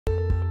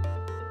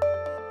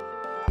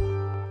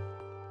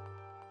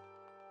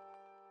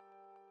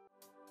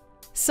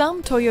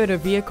Some Toyota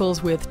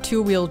vehicles with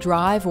two-wheel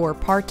drive or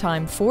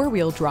part-time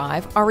four-wheel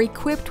drive are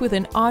equipped with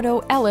an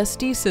auto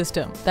LSD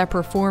system that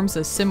performs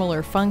a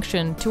similar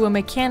function to a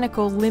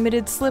mechanical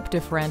limited slip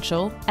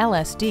differential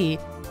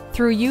 (LSD)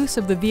 through use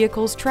of the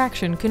vehicle's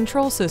traction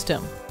control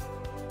system.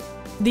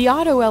 The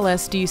auto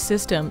LSD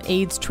system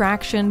aids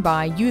traction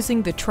by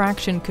using the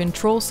traction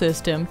control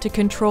system to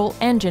control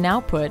engine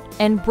output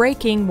and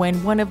braking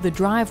when one of the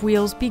drive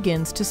wheels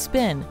begins to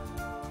spin.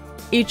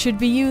 It should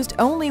be used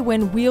only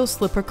when wheel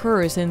slip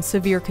occurs in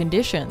severe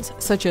conditions,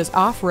 such as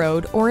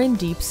off-road or in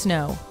deep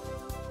snow.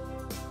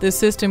 The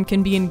system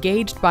can be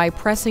engaged by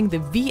pressing the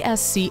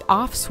VSC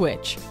off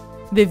switch.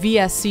 The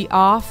VSC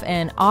off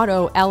and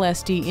auto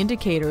LSD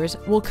indicators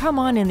will come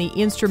on in the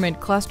instrument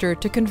cluster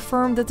to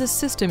confirm that the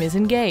system is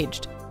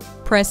engaged.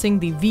 Pressing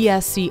the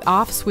VSC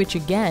off switch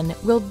again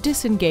will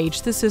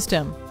disengage the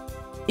system.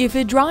 If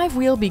a drive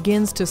wheel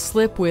begins to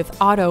slip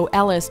with auto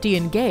LSD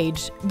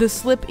engaged, the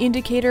slip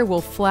indicator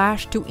will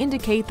flash to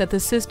indicate that the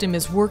system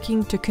is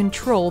working to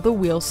control the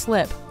wheel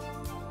slip.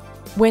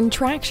 When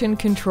traction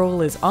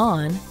control is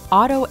on,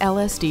 auto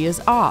LSD is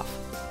off.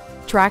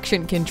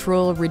 Traction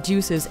control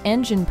reduces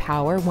engine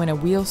power when a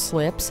wheel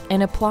slips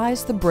and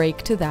applies the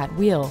brake to that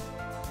wheel.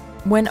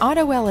 When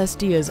auto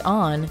LSD is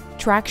on,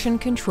 traction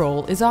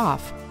control is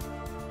off.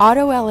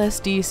 Auto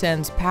LSD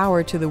sends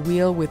power to the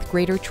wheel with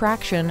greater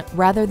traction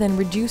rather than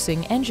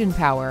reducing engine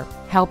power,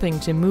 helping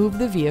to move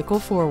the vehicle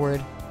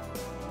forward.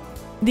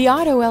 The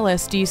auto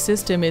LSD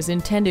system is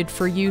intended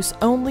for use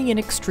only in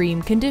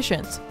extreme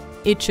conditions.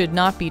 It should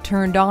not be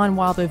turned on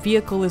while the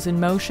vehicle is in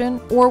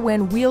motion or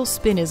when wheel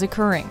spin is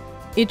occurring.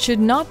 It should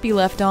not be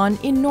left on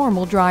in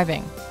normal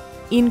driving.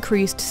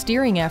 Increased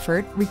steering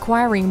effort,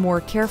 requiring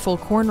more careful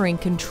cornering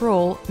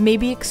control, may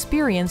be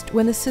experienced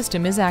when the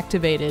system is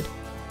activated.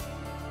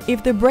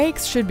 If the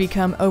brakes should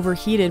become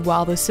overheated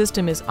while the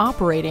system is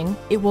operating,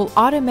 it will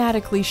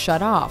automatically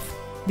shut off.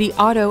 The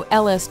auto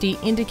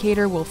LSD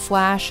indicator will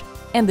flash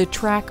and the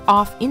track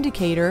off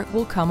indicator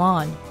will come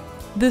on.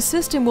 The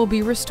system will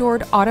be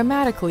restored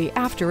automatically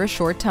after a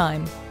short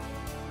time.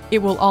 It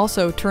will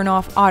also turn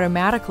off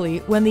automatically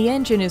when the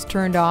engine is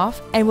turned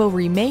off and will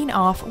remain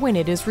off when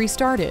it is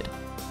restarted.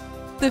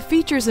 The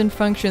features and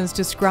functions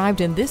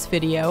described in this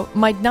video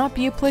might not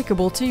be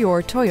applicable to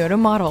your Toyota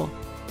model.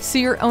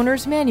 See your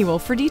owner's manual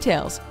for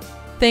details.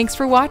 Thanks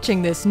for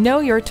watching this Know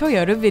Your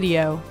Toyota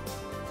video.